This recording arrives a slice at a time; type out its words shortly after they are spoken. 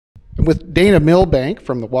with Dana Milbank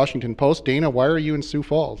from the Washington Post. Dana, why are you in Sioux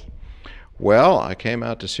Falls? Well, I came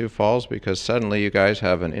out to Sioux Falls because suddenly you guys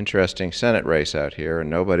have an interesting Senate race out here, and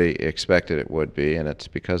nobody expected it would be, and it's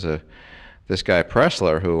because of this guy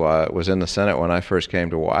Pressler, who was in the Senate when I first came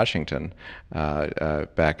to Washington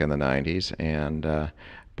back in the 90s, and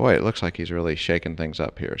boy, it looks like he's really shaking things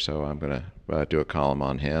up here, so I'm going to do a column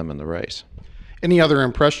on him and the race. Any other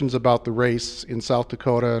impressions about the race in South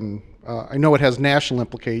Dakota? And I know it has national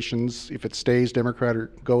implications if it stays Democrat or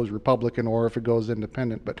goes Republican, or if it goes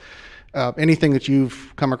independent, but anything that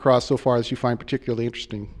you've come across so far that you find particularly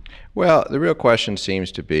interesting? Well, the real question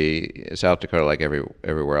seems to be South Dakota, like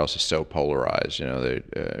everywhere else, is so polarized. You know,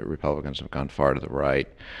 the Republicans have gone far to the right.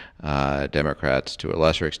 Democrats, to a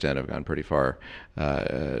lesser extent, have gone pretty far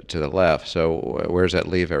to the left. So where does that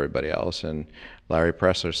leave everybody else? And Larry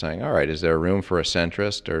Pressler saying, all right, is there room for a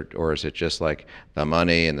centrist, or is it just like the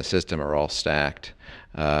money and the system are all stacked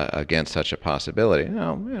against such a possibility?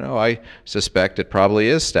 No, I suspect it probably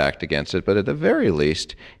is stacked against it, but at the very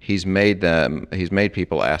least, he's made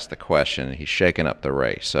people ask the question. He's shaken up the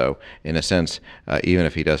race. So in a sense, even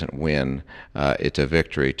if he doesn't win, it's a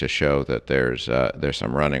victory to show that there's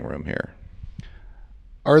some running room here.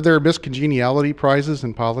 Are there miscongeniality prizes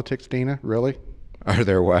in politics, Dana? Really? Are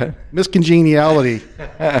there what? Miscongeniality.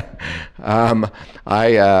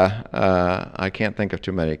 I can't think of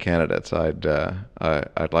too many candidates I'd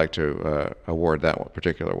like to award that one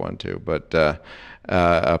particular one to. But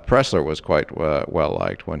Pressler was quite well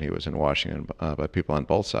liked when he was in Washington by people on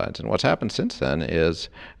both sides. And what's happened since then is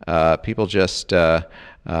people just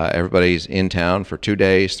everybody's in town for 2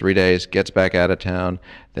 days, 3 days, gets back out of town.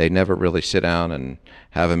 They never really sit down and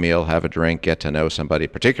have a meal, have a drink, get to know somebody,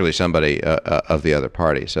 particularly somebody of the other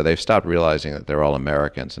party. So they've stopped realizing that they're all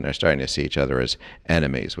Americans, and they're starting to see each other as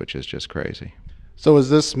enemies, which is just crazy. So is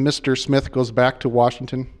this Mr. Smith goes back to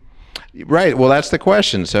Washington? Right. Well, that's the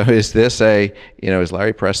question. So is this is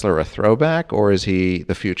Larry Pressler a throwback, or is he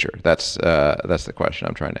the future? That's the question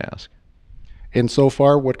I'm trying to ask. And so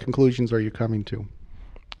far, what conclusions are you coming to?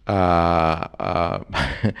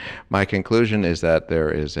 My conclusion is that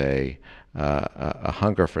there is a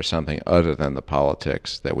hunger for something other than the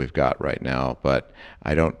politics that we've got right now, but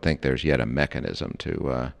I don't think there's yet a mechanism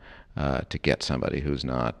to get somebody who's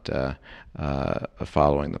not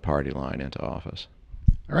following the party line into office.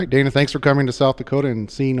 All right, Dana, thanks for coming to South Dakota and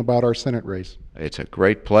seeing about our Senate race. It's a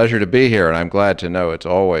great pleasure to be here, and I'm glad to know it's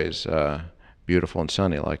always beautiful and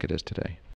sunny like it is today.